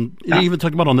 And even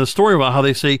talking about on this story about how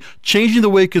they say changing the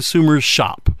way consumers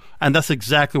shop. And that's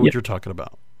exactly what you're talking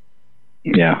about.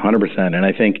 Yeah, 100%. And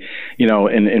I think,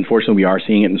 and unfortunately we are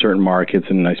seeing it in certain markets,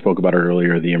 and I spoke about it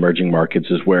earlier, the emerging markets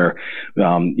is where,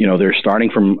 they're starting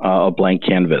from a blank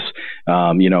canvas,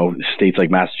 states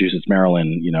like Massachusetts,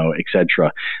 Maryland, et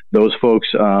cetera. Those folks,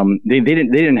 they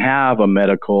didn't have a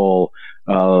medical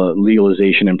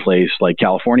legalization in place like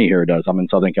California here does. I'm in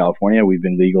Southern California. We've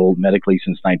been legal medically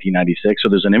since 1996. So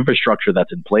there's an infrastructure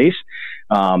that's in place,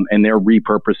 and they're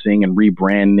repurposing and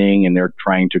rebranding, and they're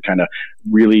trying to kind of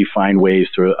really find ways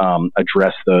to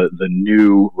address the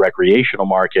new recreational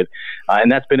market.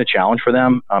 And that's been a challenge for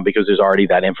them because there's already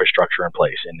that infrastructure in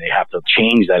place, and they have to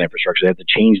change that infrastructure. They have to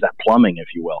change that plumbing,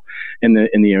 if you will, in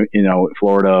the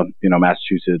Florida,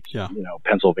 Massachusetts,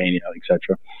 Pennsylvania, et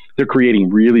cetera. They're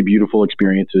creating really beautiful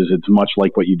experiences. It's much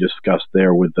like what you discussed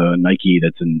there with Nike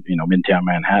that's in Midtown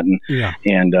Manhattan,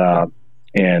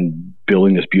 and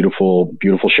building this beautiful,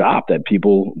 beautiful shop that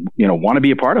people want to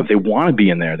be a part of. They want to be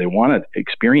in there. They want to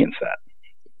experience that.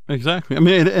 Exactly. And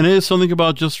it is something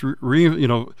about just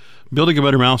building a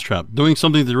better mousetrap, doing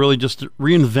something to really just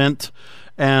reinvent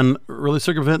and really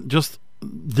circumvent just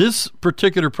this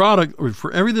particular product, or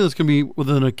for everything that's going to be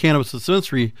within a cannabis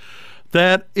dispensary.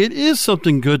 That it is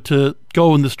something good to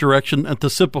go in this direction and to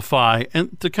simplify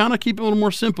and to kind of keep it a little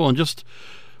more simple and just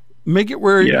make it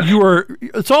where you are.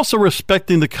 It's also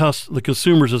respecting the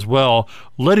consumers as well,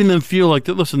 letting them feel like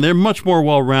that. Listen, they're much more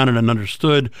well-rounded and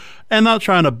understood, and not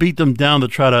trying to beat them down to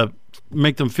try to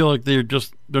make them feel like they're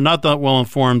not that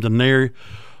well-informed, and they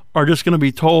are just going to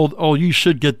be told, oh, you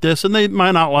should get this, and they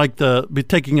might not be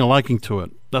taking a liking to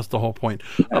it. That's the whole point.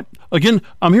 Again,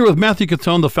 I'm here with Matthew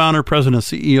Cutone, the founder, president,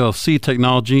 and CEO of Seed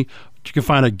Technology. You can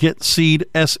find at getseed,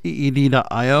 SEED.io.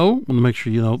 I want to make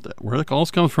sure you know where the calls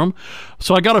come from.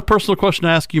 So I got a personal question to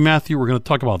ask you, Matthew. We're going to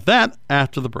talk about that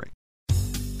after the break.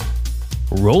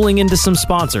 Rolling into some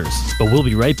sponsors, but we'll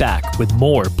be right back with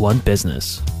more Blunt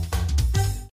Business.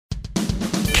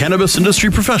 Cannabis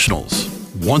industry professionals.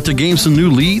 Want to gain some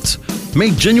new leads?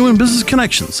 Make genuine business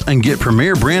connections and get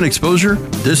premier brand exposure?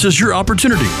 This is your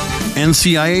opportunity.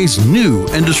 NCIA's new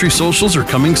industry socials are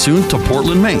coming soon to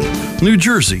Portland, Maine, New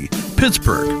Jersey,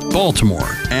 Pittsburgh,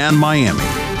 Baltimore, and Miami.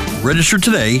 Register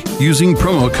today using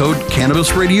promo code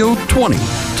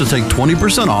CannabisRadio20 to take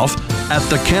 20% off at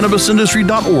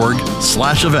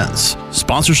thecannabisindustry.org/events.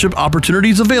 Sponsorship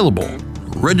opportunities available.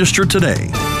 Register today.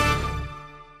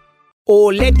 Oh,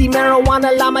 let the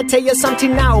marijuana llama tell you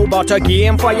something now about a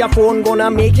game for your phone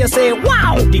gonna make you say,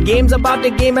 wow! The game's about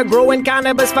the game of growing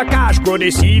cannabis for cash. Grow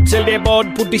the seed, sell the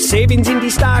bud, put the savings in the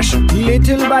stash.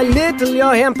 Little by little,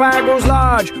 your empire grows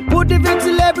large. Put the big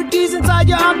celebrities inside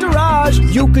your entourage.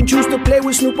 Minaj. You can choose to play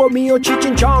with Snoop or me or Cheech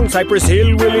and Chong. Cypress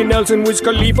Hill, Willie Nelson, Wiz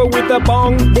Khalifa with a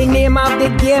bong. The name of the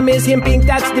game is Hemp Inc.,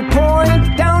 that's the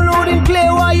point. Download and play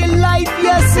while you light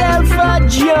yourself a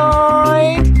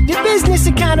joint. The business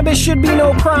of cannabis should be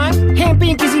no crime. Hemp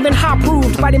Inc. is even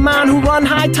hot-proofed by the man who run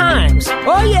High Times.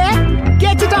 Oh yeah?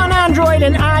 Get it on Android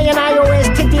and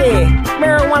iOS today.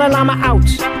 Marijuana Llama out.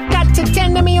 Got to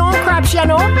tend to me own crops, you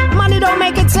know. Money don't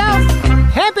make itself.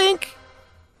 Hemp Inc.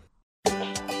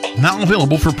 Now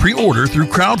available for pre-order through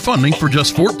crowdfunding for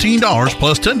just $14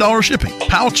 plus $10 shipping.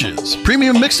 Pouches,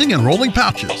 premium mixing and rolling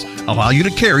pouches, allow you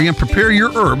to carry and prepare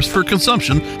your herbs for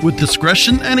consumption with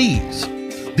discretion and ease.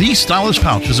 These stylish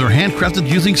pouches are handcrafted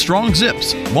using strong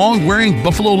zips, long-wearing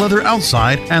buffalo leather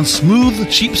outside, and smooth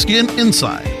sheepskin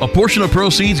inside. A portion of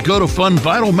proceeds go to fund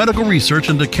vital medical research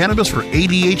into cannabis for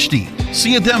ADHD.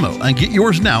 See a demo and get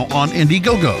yours now on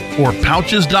Indiegogo or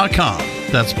pouches.com.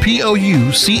 That's POUCHZ.com.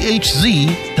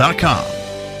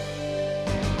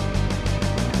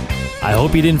 I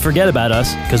hope you didn't forget about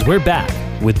us, because we're back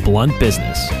with Blunt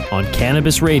Business on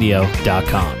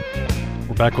cannabis-radio.com.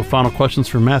 We're back with final questions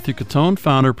for Matthew Cutone,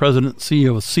 founder, president,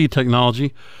 CEO of C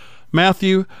Technology.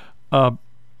 Matthew, and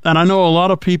I know a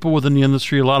lot of people within the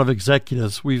industry, a lot of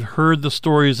executives, we've heard the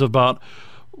stories about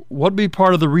what would be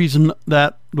part of the reason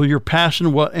that your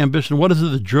passion, what ambition, what is it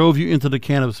that drove you into the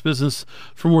cannabis business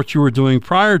from what you were doing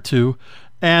prior to?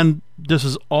 And this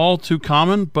is all too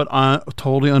common, but I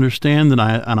totally understand and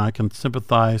I can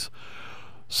sympathize.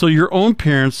 So your own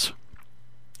parents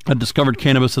had discovered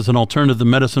cannabis as an alternative to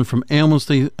medicine from ailments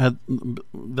that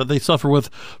they suffer with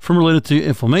from related to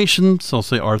inflammation, so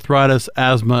say arthritis,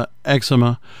 asthma,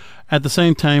 eczema. At the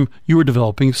same time, you were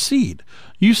developing seed.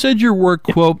 You said your work,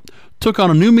 quote, took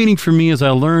on a new meaning for me as I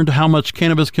learned how much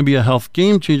cannabis can be a health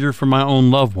game changer for my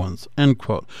own loved ones, end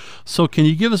quote. So can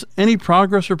you give us any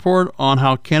progress report on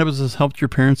how cannabis has helped your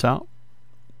parents out?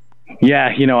 Yeah,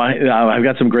 I've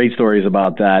got some great stories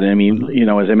about that. I mean,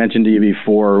 as I mentioned to you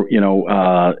before,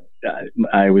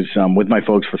 I was with my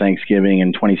folks for Thanksgiving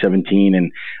in 2017,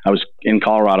 and I was in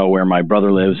Colorado where my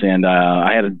brother lives, and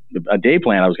I had a day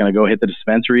plan. I was going to go hit the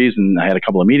dispensaries, and I had a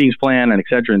couple of meetings planned, and et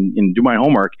cetera, and do my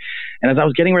homework. And as I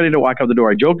was getting ready to walk out the door,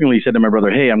 I jokingly said to my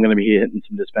brother, "Hey, I'm going to be hitting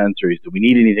some dispensaries. Do we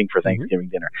need anything for Thanksgiving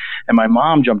dinner?" And my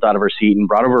mom jumped out of her seat and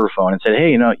brought over her phone and said,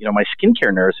 "Hey, my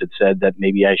skincare nurse had said that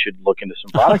maybe I should look into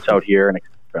some products out here." And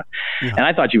yeah. And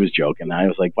I thought she was joking. I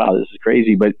was like, "Wow, this is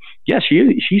crazy." But yeah,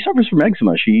 she suffers from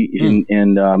eczema. As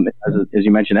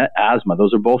you mentioned, asthma.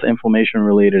 Those are both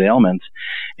inflammation-related ailments.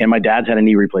 And my dad's had a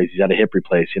knee replaced. He's had a hip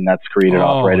replaced, and that's created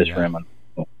arthritis for him.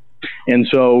 And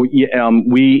so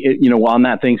we, on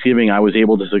that Thanksgiving, I was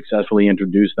able to successfully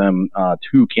introduce them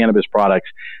to cannabis products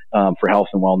for health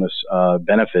and wellness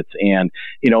benefits. And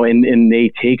they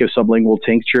take a sublingual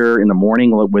tincture in the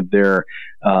morning with their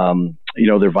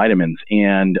their vitamins,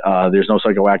 and there's no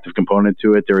psychoactive component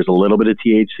to it. There is a little bit of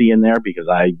THC in there because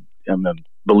I am a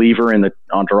believer in the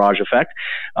entourage effect,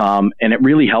 and it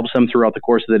really helps them throughout the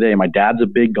course of the day. My dad's a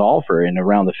big golfer, and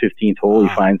around the 15th hole, he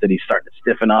finds that he's starting to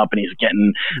stiffen up and he's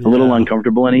getting a little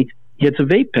uncomfortable, and he hits a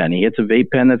vape pen. He hits a vape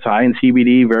pen that's high in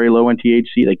CBD, very low in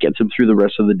THC, that gets him through the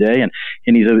rest of the day. And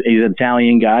he's an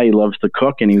Italian guy. He loves to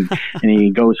cook, and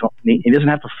he goes home. He doesn't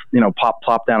have to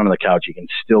plop down on the couch. He can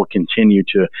still continue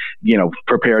to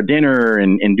prepare dinner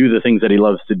and do the things that he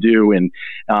loves to do. And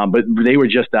but they were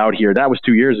just out here. That was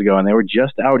 2 years ago, and they were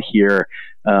just out here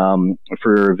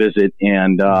for a visit,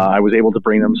 and I was able to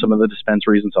bring them some of the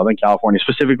dispensaries in Southern California,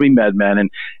 specifically MedMen,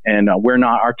 and we're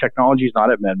not, our technology is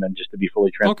not at MedMen, just to be fully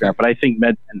transparent. Okay. But I think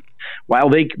MedMen, while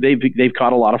they've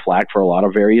caught a lot of flack for a lot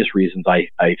of various reasons,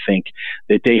 I think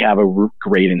that they have a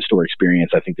great in-store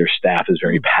experience. I think their staff is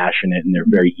very passionate and they're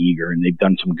very eager, and they've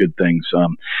done some good things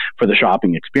for the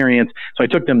shopping experience. So I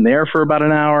took them there for about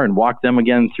an hour and walked them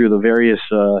again through the various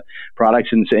products,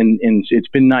 and it's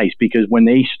been nice because when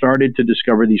they started to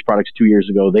discover these products 2 years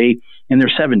ago, they, in their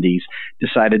 70s,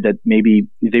 decided that maybe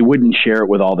they wouldn't share it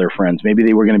with all their friends. Maybe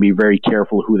they were going to be very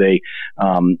careful who they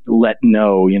let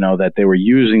know, that they were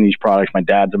using these products. My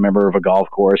dad's a member of a golf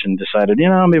course and decided, maybe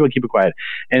I'll keep it quiet.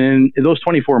 And in those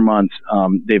 24 months,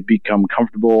 they've become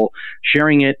comfortable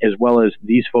sharing it, as well as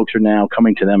these folks are now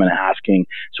coming to them and asking,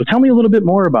 so tell me a little bit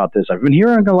more about this. I've been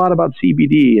hearing a lot about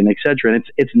CBD and et cetera. And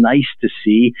it's nice to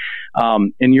see.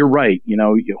 And you're right.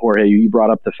 Jorge, you brought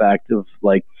up the fact of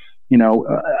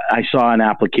I saw an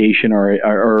application or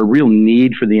a real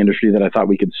need for the industry that I thought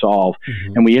we could solve.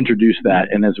 Mm-hmm. And we introduced that.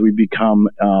 And as we become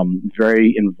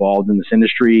very involved in this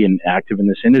industry and active in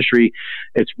this industry,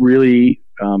 it's really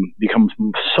become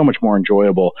so much more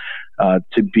enjoyable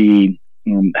to be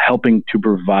helping to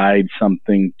provide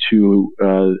something to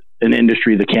an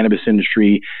industry, the cannabis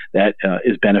industry, that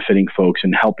is benefiting folks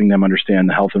and helping them understand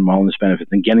the health and wellness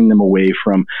benefits and getting them away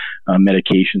from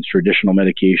medications, traditional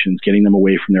medications, getting them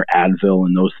away from their Advil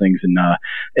and those things. And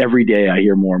every day I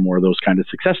hear more and more of those kind of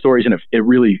success stories, and it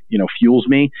really, fuels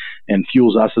me and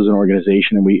fuels us as an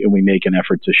organization. And we make an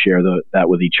effort to share that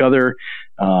with each other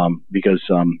because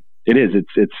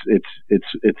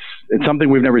it's something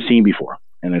we've never seen before.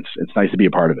 And it's nice to be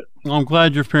a part of it. Well, I'm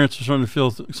glad your parents are starting to feel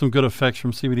some good effects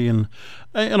from CBD,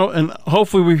 and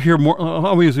hopefully we hear more.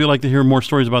 Always we like to hear more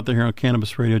stories about that here on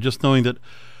Cannabis Radio. Just knowing that,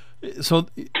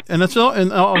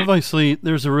 and obviously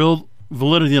there's a real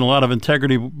validity and a lot of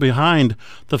integrity behind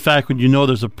the fact when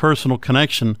there's a personal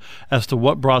connection as to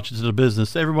what brought you to the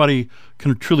business. Everybody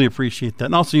can truly appreciate that.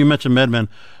 And also you mentioned MedMen,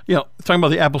 talking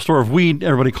about the Apple Store of weed,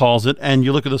 everybody calls it, and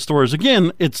you look at the stores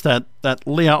again, it's that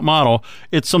layout model.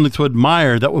 It's something to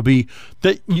admire. That would be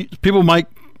people might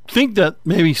think that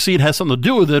maybe seed has something to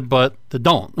do with it, but they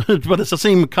don't. But it's the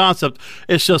same concept.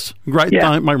 It's just right.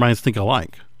 Yeah. My minds think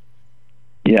alike.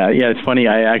 Yeah, it's funny.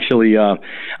 I actually,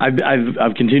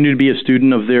 I've continued to be a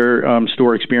student of their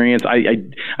store experience.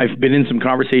 I've been in some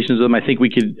conversations with them. I think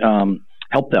we could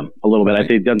help them a little bit. I think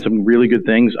they've done some really good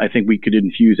things. I think we could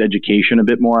infuse education a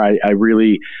bit more.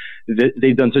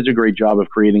 They've done such a great job of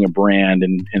creating a brand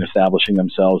and establishing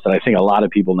themselves that I think a lot of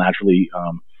people naturally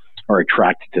are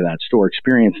attracted to that store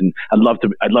experience. And I'd love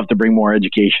to bring more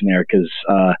education there because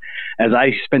as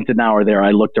I spent an hour there,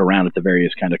 I looked around at the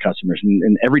various kind of customers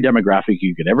and every demographic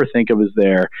you could ever think of is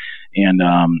there. And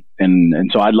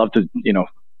so I'd love to,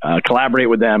 collaborate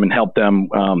with them and help them,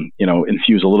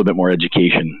 infuse a little bit more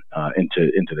education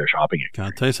into their shopping. Can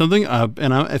I tell you something?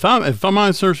 If I'm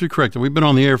on search correct, we've been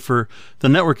on the air for the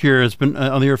network here. Has been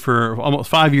on the air for almost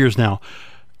 5 years now.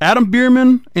 Adam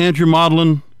Bierman, Andrew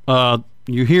Modlin,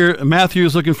 you hear Matthew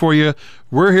is looking for you.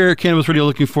 We're here at Cannabis Radio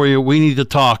looking for you. We need to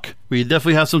talk. We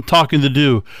definitely have some talking to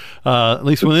do, at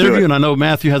least with an interview. And I know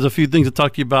Matthew has a few things to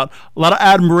talk to you about. A lot of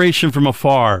admiration from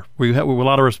afar. We have a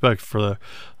lot of respect for the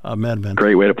MedMen.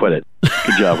 Great way to put it.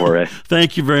 Good job, Jorge.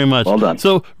 Thank you very much. Well done.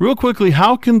 So real quickly,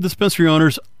 how can dispensary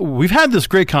owners, we've had this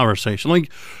great conversation.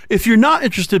 Like if you're not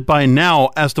interested by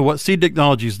now as to what Seed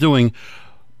Technology is doing,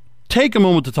 take a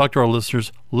moment to talk to our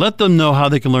listeners. Let them know how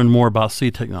they can learn more about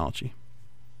Seed Technology.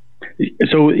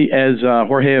 So as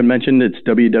Jorge had mentioned, it's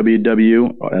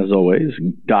www, as always,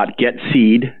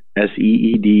 .getseed,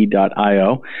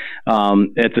 SEED.io.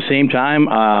 At the same time,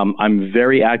 I'm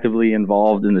very actively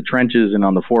involved in the trenches and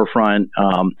on the forefront.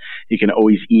 You can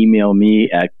always email me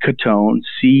at Cutone,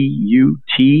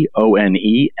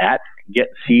 Cutone, at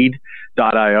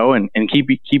getseed.io and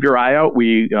keep your eye out.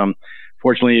 We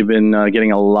fortunately have been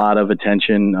getting a lot of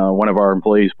attention. One of our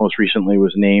employees most recently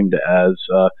was named as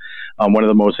one of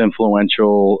the most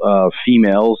influential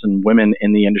females and women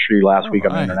in the industry last week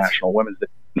on International Women's Day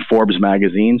in Forbes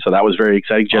magazine. So that was very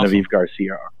exciting. Awesome. Genevieve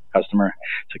Garcia, our customer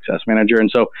success manager.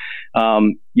 And so,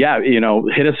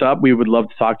 hit us up. We would love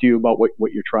to talk to you about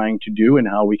what you're trying to do and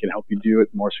how we can help you do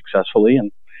it more successfully.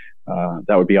 And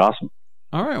that would be awesome.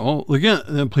 All right. Well,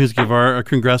 again, please give our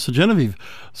congrats to Genevieve.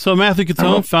 So Matthew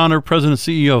Cutone, founder, president,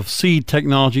 CEO of Seed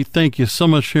Technology. Thank you so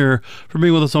much here for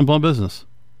being with us on Blunt Business.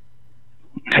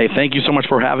 Hey, thank you so much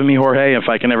for having me, Jorge. If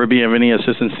I can ever be of any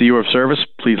assistance to you or service,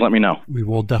 please let me know. We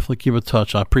will definitely keep in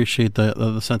touch. I appreciate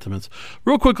the sentiments.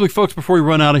 Real quickly, folks, before we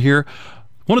run out of here, I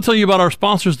want to tell you about our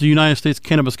sponsors, the United States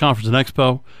Cannabis Conference and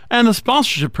Expo, and the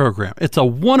sponsorship program. It's a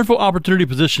wonderful opportunity to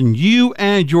position you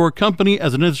and your company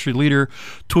as an industry leader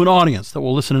to an audience that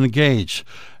will listen and engage.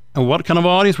 And what kind of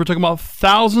audience? We're talking about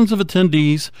thousands of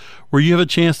attendees where you have a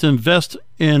chance to invest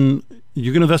in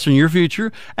your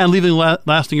future and leave a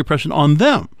lasting impression on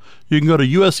them. You can go to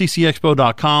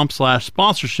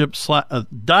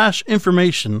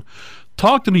usccexpo.com/sponsorship-information.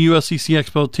 Talk to the USCC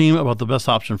Expo team about the best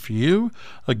option for you.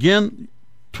 Again,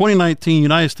 2019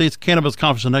 United States Cannabis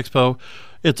Conference and Expo.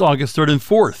 It's August 3rd and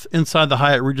 4th inside the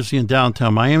Hyatt Regency in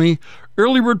downtown Miami.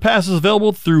 Early bird passes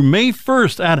available through May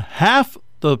 1st at half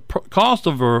the cost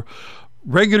of a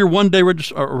regular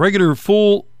regular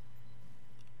full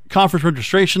conference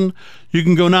registration. You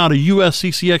can go now to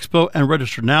USCC Expo and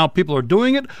register now. People are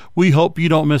doing it. We hope you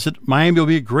don't miss it. Miami will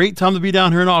be a great time to be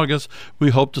down here in August.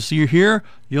 We hope to see you here.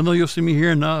 You'll know you'll see me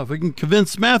here. And if we can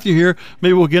convince Matthew here,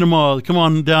 maybe we'll get him come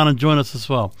on down and join us as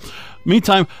well.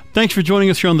 Meantime, thanks for joining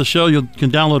us here on the show. You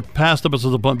can download past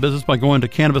episodes of Blunt Business by going to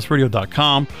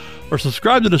cannabisradio.com or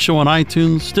subscribe to the show on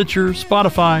iTunes, Stitcher,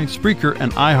 Spotify, Spreaker,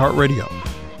 and iHeartRadio.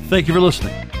 Thank you for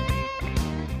listening.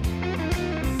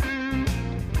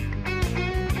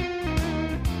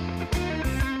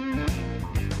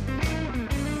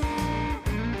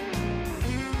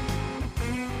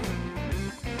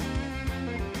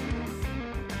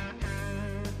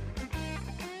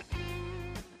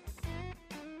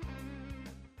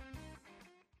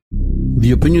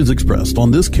 The opinions expressed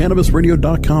on this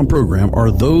cannabis-radio.com program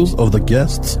are those of the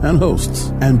guests and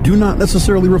hosts and do not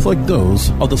necessarily reflect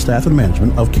those of the staff and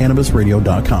management of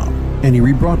cannabis-radio.com. Any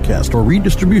rebroadcast or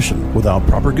redistribution without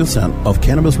proper consent of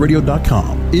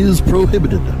cannabis-radio.com is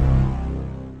prohibited.